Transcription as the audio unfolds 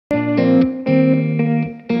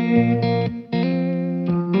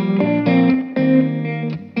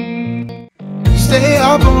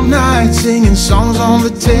night singing songs on the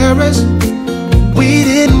terrace. We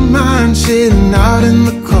didn't mind sitting out in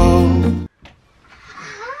the cold.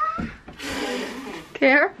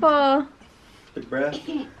 Careful. Big breath.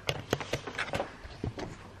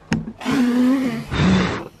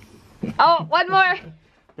 Oh, one more.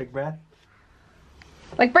 Big breath.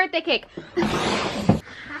 Like birthday cake.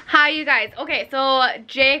 Hi, you guys. Okay, so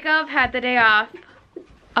Jacob had the day off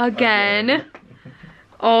again.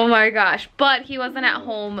 Oh my gosh, but he wasn't at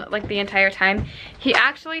home like the entire time. He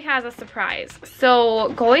actually has a surprise.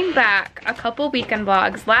 So going back a couple weekend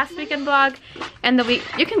vlogs, last weekend vlog and the week,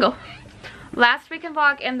 you can go. Last weekend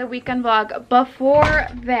vlog and the weekend vlog before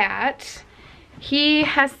that, he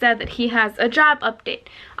has said that he has a job update.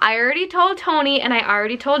 I already told Tony and I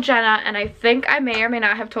already told Jenna, and I think I may or may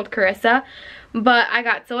not have told Carissa, but I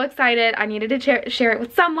got so excited. I needed to share it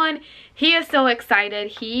with someone. He is so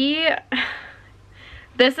excited.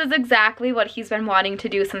 This is exactly what he's been wanting to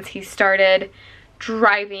do since he started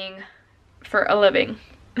driving for a living.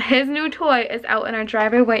 His new toy is out in our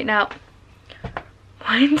driveway right now.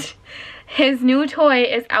 What? His new toy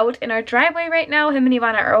is out in our driveway right now. Him and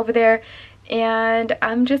Ivonna are over there, and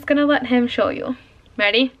I'm just gonna let him show you.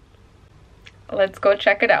 Ready? Let's go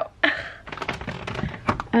check it out.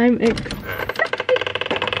 I'm excited.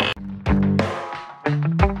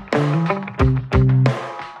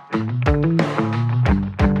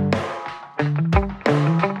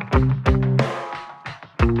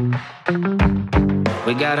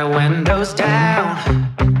 We got our windows down,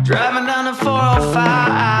 driving down the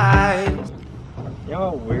 405. You know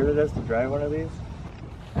how weird it is to drive one of these?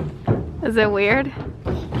 Is it weird?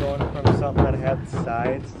 Going from something that had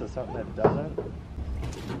sides to something that doesn't.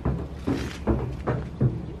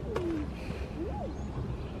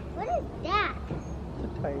 What is that? It's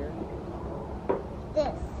a tire.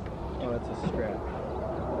 This. Oh, it's a strap.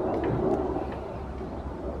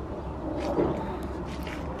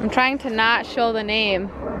 I'm trying to not show the name.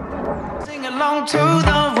 Sing along to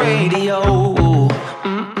the radio.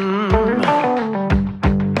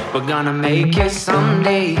 We're gonna make it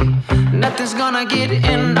someday. Nothing's gonna get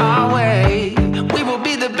in our way. We will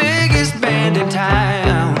be the biggest band in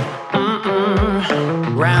town.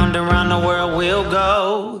 Round and round the world we'll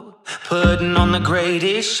go, putting on the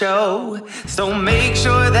greatest show. So make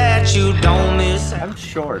sure that you don't miss. I'm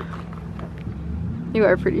short. You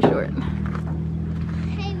are pretty short.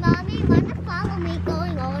 Hey, Mommy, want to follow me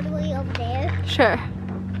going all the way over there? Sure.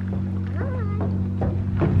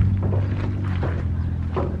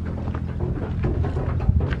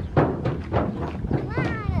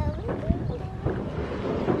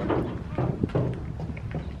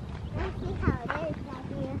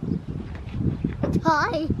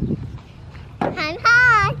 Hi. I'm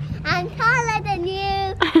high. I'm taller than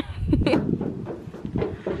you.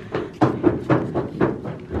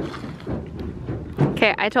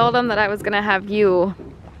 Okay, I told him that I was gonna have you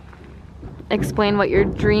explain what your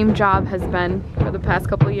dream job has been for the past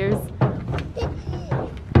couple of years.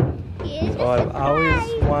 So I've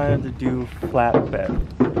always wanted to do flatbed.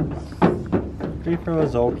 Reefer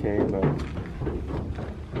was okay, but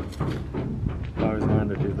I always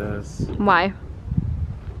wanted to do this. Why?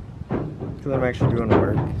 Because I'm actually doing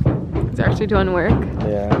work. He's actually doing work.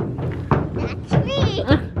 Yeah. That's me.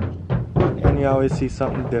 And you always see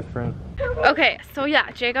something different. Okay, so yeah,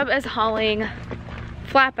 Jacob is hauling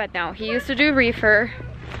flatbed now. He used to do reefer,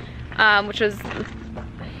 which was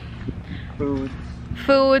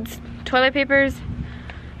foods, toilet papers.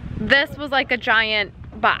 This was like a giant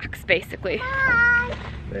box, basically. Hi.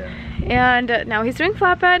 Yeah. And now he's doing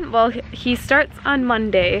flatbed. Well, he starts on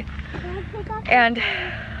Monday, and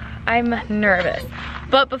I'm nervous.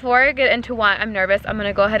 But before I get into why I'm nervous, I'm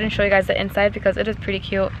gonna go ahead and show you guys the inside because it is pretty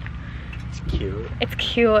cute. It's cute. It's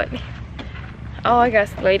cute. Oh, I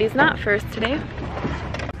guess ladies not first today.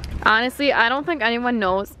 Honestly, I don't think anyone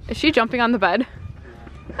knows. Is she jumping on the bed?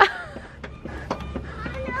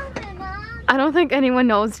 I don't think anyone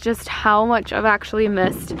knows just how much I've actually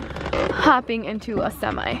missed hopping into a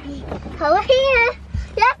semi. Over here.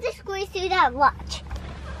 You have to squeeze through that watch.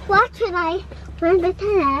 Watch when I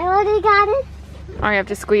pretend I already got it. Oh, you have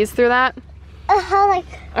to squeeze through that? Like.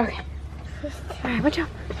 Okay. Alright, watch out.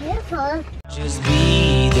 Careful. Just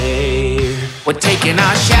be there. We're taking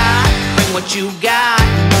our shot. Bring what you got.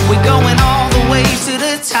 We're going all the way to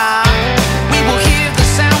the top. We will hear the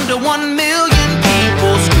sound of 1 million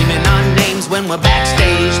people screaming our names when we're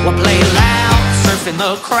backstage. We'll play loud, surfing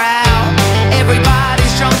the crowd.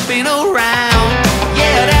 Everybody's jumping around.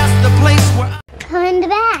 Yeah, that's the place where Come in the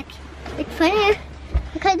back. Look for here.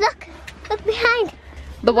 Okay, look. Look behind.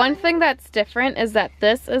 The one thing that's different is that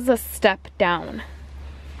this is a step down.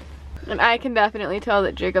 And I can definitely tell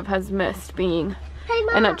that Jacob has missed being Hey,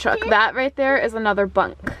 Mom, in a truck. That right there is another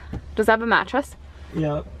bunk. Does that have a mattress?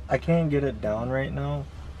 Yeah, I can't get it down right now.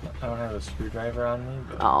 I don't have a screwdriver on me.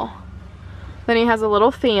 But... Oh. Then he has a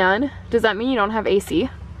little fan. Does that mean you don't have AC?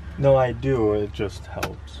 No, I do. It just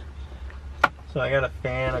helps. So I got a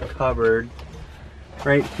fan, a cupboard.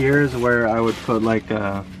 Right here is where I would put like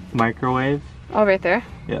a microwave. Oh, right there?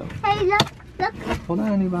 Yeah. Hey, look. Hold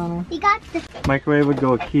on, Ivana. You got this. Microwave would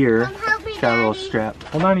go here. Come help me, Got a little Daddy. strap.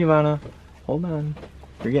 Hold on, Ivana. Hold on.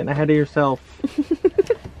 You're getting ahead of yourself.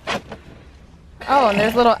 Oh, and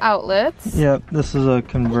there's little outlets. Yep, this is a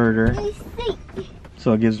converter. I see.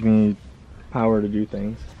 So it gives me power to do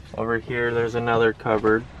things. Over here, there's another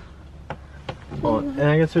cupboard. Well, and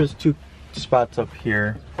I guess there's 2 spots up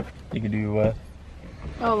here you can do with.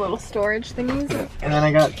 Oh, little storage thingies. And then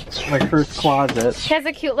I got my first closet. He has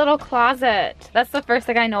a cute little closet. That's the first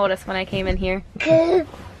thing I noticed when I came in here.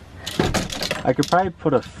 I could probably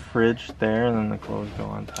put a fridge there and then the clothes go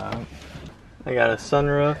on top. I got a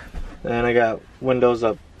sunroof, and then I got windows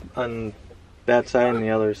up on that side and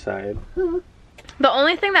the other side. The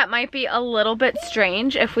only thing that might be a little bit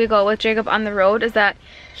strange if we go with Jacob on the road is that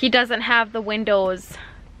he doesn't have the windows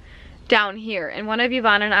down here. And one of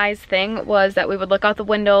Ivonna and I's thing was that we would look out the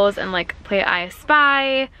windows and like play I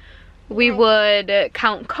Spy. We would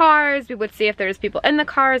count cars, we would see if there's people in the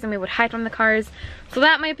cars, and we would hide from the cars. So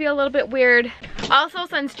that might be a little bit weird. Also,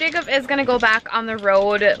 since Jacob is gonna go back on the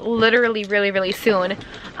road literally really soon,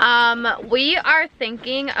 we are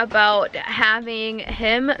thinking about having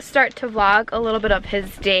him start to vlog a little bit of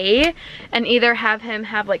his day and either have him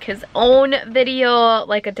have like his own video,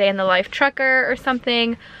 like a day in the life trucker or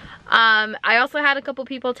something. I also had a couple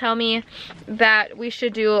people tell me that we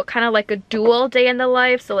should do kind of like a dual day in the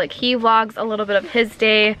life. So like he vlogs a little bit of his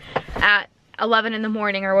day at 11 in the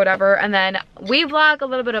morning or whatever, and then we vlog a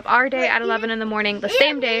little bit of our day at 11 in the morning, the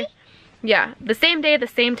same day. Yeah, the same day, the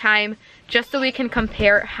same time, just so we can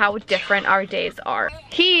compare how different our days are.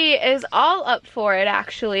 He is all up for it,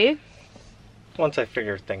 actually. Once I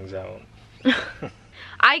figure things out.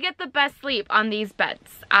 I get the best sleep on these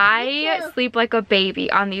beds. I sleep like a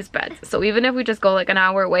baby on these beds. So even if we just go like an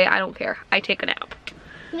hour away, I don't care. I take a nap.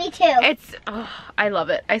 Me too. It's, oh, I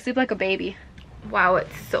love it. I sleep like a baby. Wow,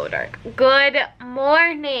 it's so dark. Good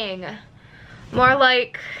morning. More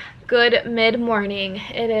like good mid-morning.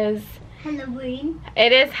 It is Halloween.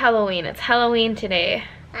 It is Halloween. It's Halloween today.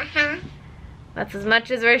 Uh-huh. That's as much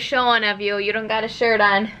as we're showing of you. You don't got a shirt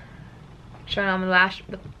on. Showing on the lash.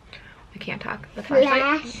 I can't talk. The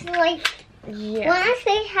flashlight. Flashlight. Yeah. Wanna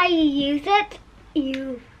say how you use it?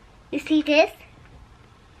 You see this?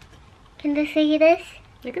 Can they see this?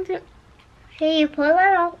 You can see it. Okay, you pull it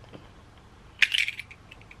out.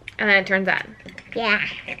 And then it turns on. Yeah.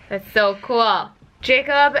 That's so cool.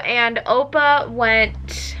 Jacob and Opa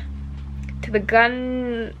went to the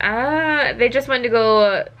gun. They just went to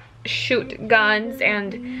go shoot guns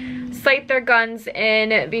and sight their guns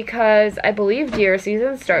in because I believe deer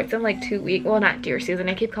season starts in like 2 weeks. Well, not deer season.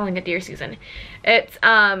 I keep calling it deer season. It's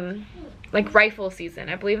like rifle season.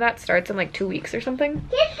 I believe that starts in like 2 weeks or something.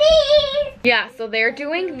 Yippee! Yeah, so they're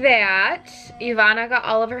doing that. Ivonna got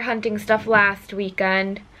all of her hunting stuff last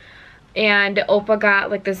weekend. And Opa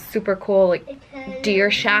got like this super cool like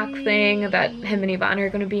deer shack thing that him and Ivonna are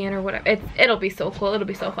gonna be in or whatever. It'll be so cool. It'll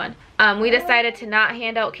be so fun. We decided to not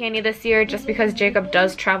hand out candy this year just because Jacob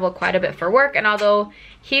does travel quite a bit for work, and although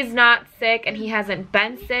he's not sick and he hasn't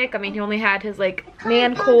been sick, I mean, he only had his like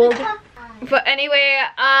man cold. But anyway,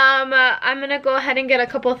 I'm gonna go ahead and get a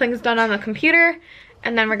couple things done on the computer,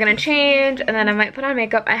 and then we're gonna change, and then I might put on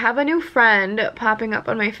makeup. I have a new friend popping up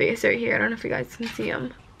on my face right here. I don't know if you guys can see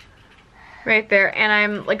him. Right there, and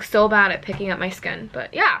I'm like so bad at picking up my skin,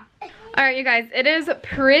 but yeah. All right, you guys, it is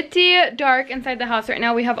pretty dark inside the house right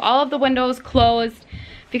now. We have all of the windows closed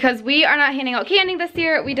because we are not handing out candy this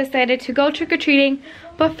year. We decided to go trick-or-treating,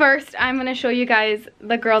 but first I'm gonna show you guys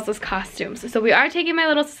the girls' costumes. So we are taking my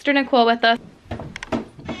little sister Nicole with us.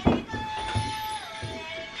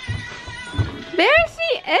 There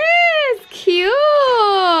she is, cute.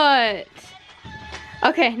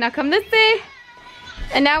 Okay, now come this way.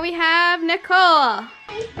 And now we have Nicole.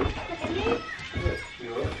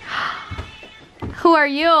 Who are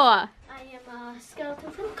you? I am a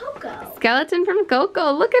skeleton from Coco. Skeleton from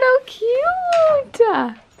Coco. Look at how cute.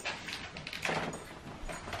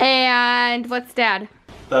 And what's Dad?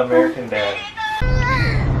 The American Dad.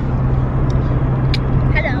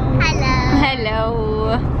 Hello. Hello.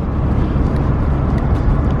 Hello.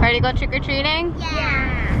 Ready to go trick-or-treating?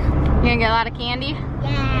 Yeah. You gonna get a lot of candy?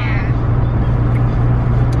 Yeah.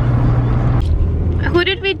 Who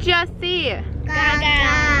did we just see?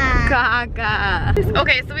 Gaga. Gaga.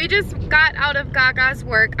 Okay, so we just got out of Gaga's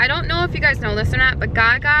work. I don't know if you guys know this or not, but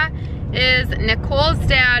Gaga is Nicole's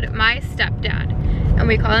dad, my stepdad. And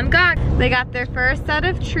we call him Gaga. They got their first set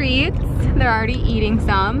of treats. They're already eating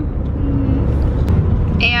some.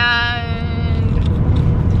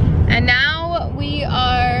 And now we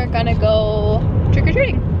are gonna go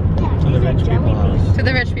trick-or-treating. To the rich people house. To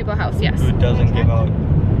the rich people house, yes. Who doesn't give out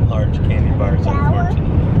large candy bars,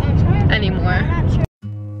 unfortunately. Anymore.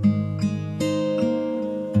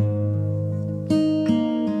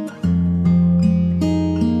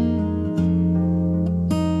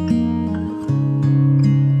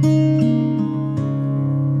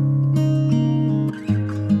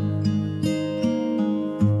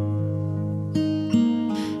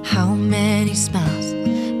 How many smiles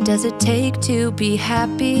does it take to be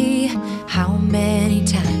happy? How many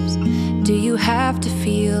times do you have to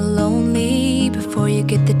feel lonely before you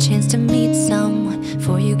get the chance to meet someone?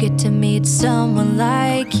 Before you get to meet someone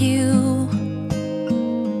like you?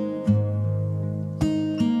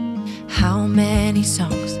 How many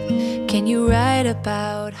songs can you write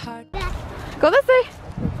about heart? Go this way.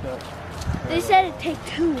 They said it'd take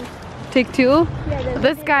 2. Take 2? Yeah,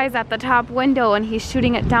 This guy's at the top window and he's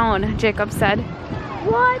shooting it down, Jacob said.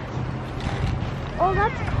 What? Oh,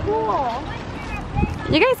 that's cool.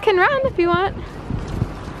 You guys can run if you want.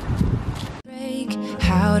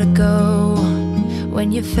 How to go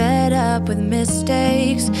when you're fed up with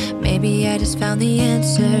mistakes. Maybe I just found the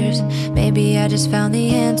answers. Maybe I just found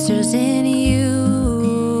the answers in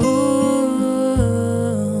you.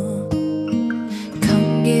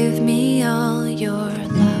 Come give me all your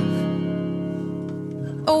love.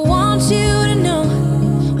 I want you to know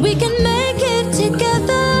we can make it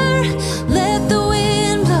together. Let the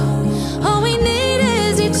wind blow. All we need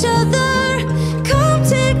is each other. Come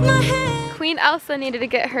take my hand. Queen Elsa needed to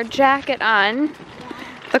get her jacket on.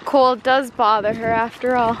 The cold does bother her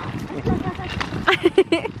after all.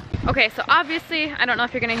 Okay, so obviously, I don't know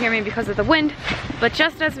if you're gonna hear me because of the wind, but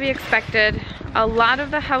just as we expected, a lot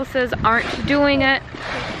of the houses aren't doing it.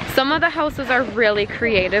 Some of the houses are really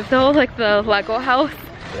creative though, like the Lego house.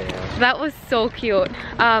 That was so cute.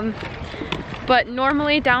 But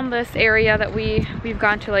normally down this area that we've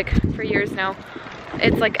gone to like for years now,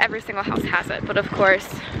 it's like every single house has it, but of course,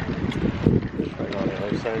 Right on the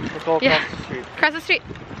other side. Let's go yeah, across the street. across the street.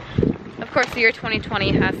 Of course, the year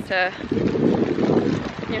 2020 has to,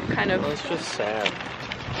 you know, kind of. Well, it's just sad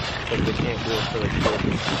that they can't do it for the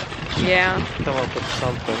kids. Yeah. Come up with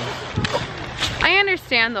something. I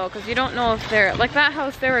understand though, because you don't know if they're, like that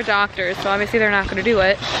house, they were doctors, so obviously they're not going to do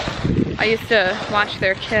it. I used to watch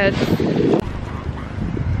their kids.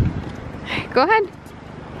 Go ahead.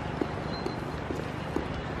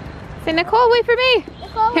 Say, Nicole, wait for me.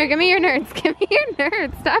 Nicole. Here, give me your nerds. Give me your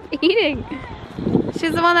nerds. Stop eating.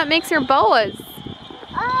 She's the one that makes your boas.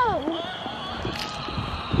 Oh.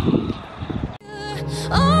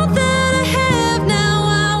 All that I have now,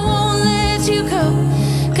 I won't let you go.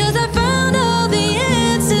 'Cause I found all the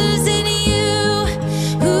answers in you.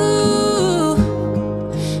 Ooh,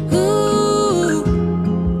 ooh,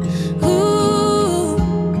 ooh,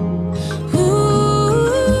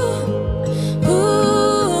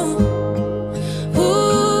 ooh,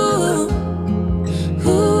 ooh,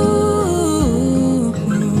 ooh.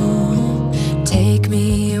 Take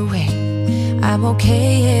me away. I'm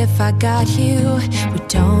okay if I got you. We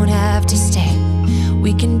don't have to stay.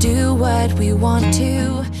 We can do what we want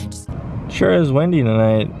to. Sure is windy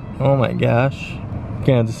tonight. Oh my gosh.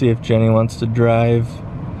 Gonna have to see if Jenny wants to drive.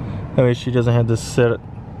 That way she doesn't have to sit.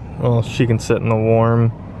 Well, she can sit in the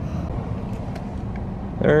warm.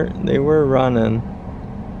 They were running.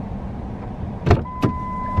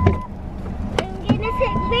 I'm gonna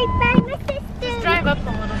sit right by my sister. Drive up a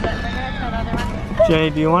little bit. We're going to try the other one. Jenny,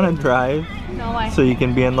 do you want to drive No, I so you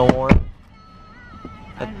can be in the warm?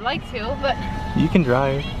 I'd like to, but You can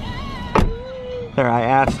drive. There, I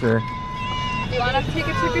asked her. do you want to take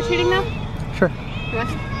a trick-or-treating now? Sure. You want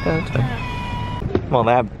to? Yeah, that's fine. Well,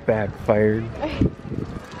 that backfired.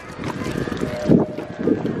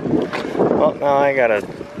 Well, now I gotta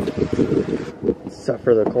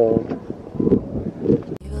suffer the cold.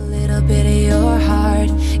 Give a little bit of your heart.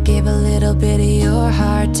 Give a little bit of your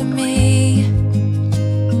heart to me.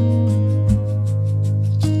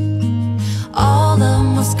 All of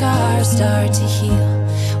my scars start to heal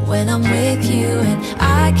when I'm with you, and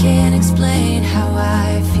I can't explain how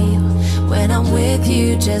I feel when I'm with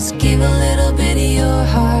you. Just give a little bit of your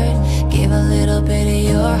heart. Give a little bit of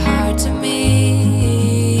your heart to me.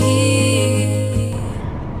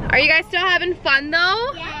 Are you guys still having fun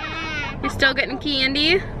though? Yeah. You're still getting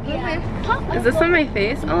candy? Is this on my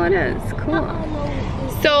face? Oh, it is. Cool.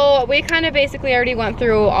 So we kind of basically already went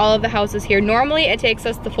through all of the houses here. Normally it takes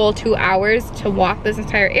us the full 2 hours to walk this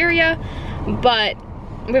entire area, but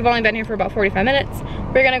we've only been here for about 45 minutes.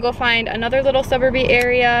 We're gonna go find another little suburby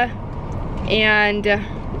area, and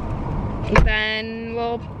then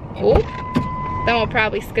we'll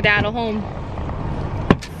probably skedaddle home.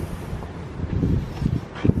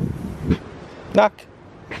 Knock.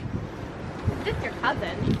 Is this your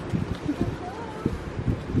cousin?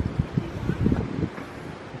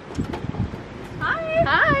 Hi.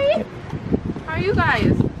 Hi. How are you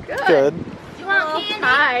guys? Good. You want candy?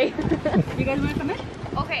 Hi. You guys want to come in?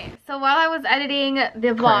 Okay, so while I was editing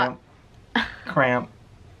the vlog, Cramp.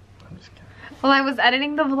 I'm just kidding. while I was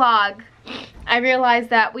editing the vlog, I realized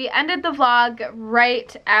that we ended the vlog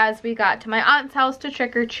right as we got to my aunt's house to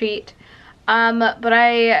trick or treat. But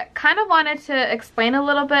I kind of wanted to explain a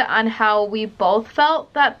little bit on how we both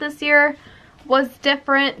felt that this year was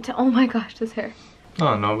different. Oh my gosh, this hair.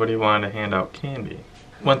 Oh, nobody wanted to hand out candy.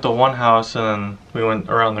 Went to one house and then we went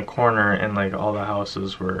around the corner and like all the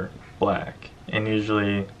houses were black. And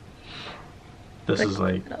usually this is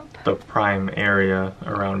like the prime area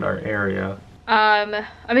around our area. I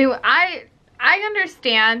mean, I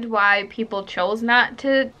understand why people chose not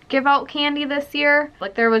to give out candy this year.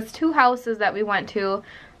 Like, there was 2 houses that we went to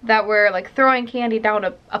that were like throwing candy down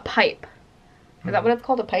a pipe. Is that what it's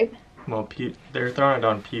called, a pipe? Well, they're throwing it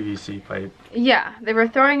down PVC pipe. Yeah, they were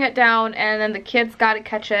throwing it down, and then the kids got to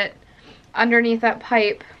catch it underneath that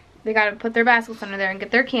pipe. They got to put their baskets under there and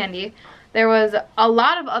get their candy. There was a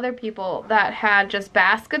lot of other people that had just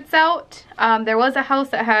baskets out. There was a house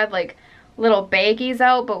that had like little baggies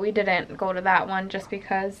out, but we didn't go to that one just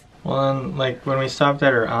because. Well, and like when we stopped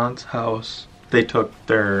at her aunt's house, they took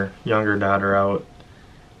their younger daughter out,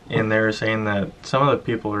 and they were saying that some of the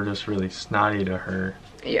people were just really snotty to her.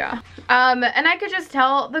 Yeah. And I could just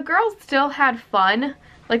tell the girls still had fun.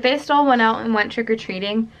 Like, they still went out and went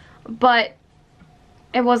trick-or-treating, but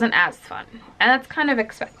it wasn't as fun. And that's kind of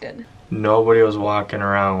expected. Nobody was walking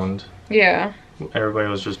around. Yeah. Everybody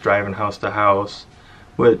was just driving house to house,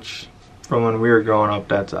 which from when we were growing up,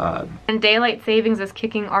 that's odd. And daylight savings is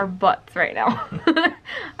kicking our butts right now.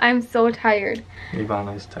 I'm so tired.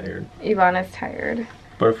 Ivonna's tired. Ivonna's tired.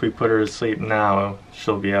 But if we put her to sleep now,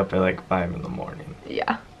 she'll be up at like 5 in the morning.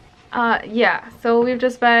 Yeah. Yeah, so we've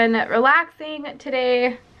just been relaxing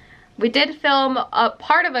today. We did film a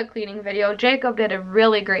part of a cleaning video. Jacob did a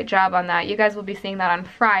really great job on that. You guys will be seeing that on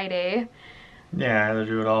Friday. Yeah, I had to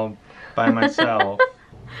do it all by myself.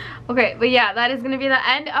 Okay, but yeah, that is going to be the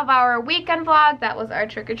end of our weekend vlog. That was our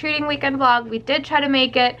trick-or-treating weekend vlog. We did try to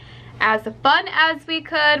make it as fun as we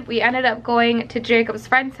could. We ended up going to Jacob's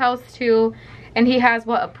friend's house too, and he has,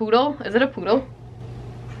 what, a poodle? Is it a poodle?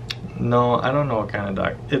 No, I don't know what kind of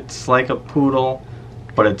dog. It's like a poodle,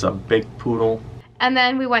 but it's a big poodle. And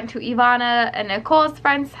then we went to Ivonna and Nicole's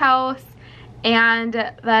friend's house,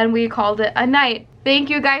 and then we called it a night. Thank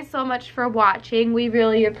you guys so much for watching. We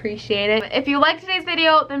really appreciate it. If you liked today's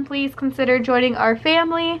video, then please consider joining our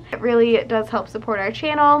family. It really does help support our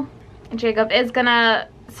channel. Jacob is gonna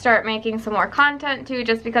start making some more content too,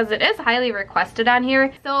 just because it is highly requested on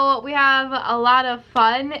here. So we have a lot of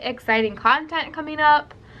fun, exciting content coming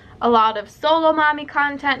up. A lot of solo mommy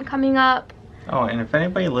content coming up. Oh, and if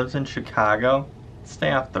anybody lives in Chicago,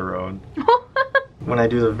 stay off the road. When I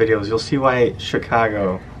do the videos, you'll see why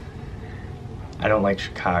Chicago. I don't like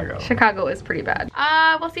Chicago. Chicago is pretty bad.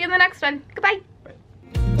 We'll see you in the next one. Goodbye.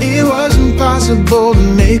 It wasn't possible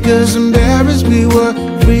to make us embarrassed. We were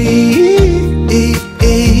free.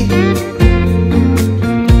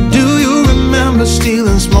 Do you remember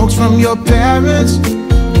stealing smokes from your parents?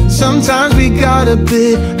 Sometimes we got a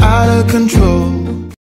bit out of control.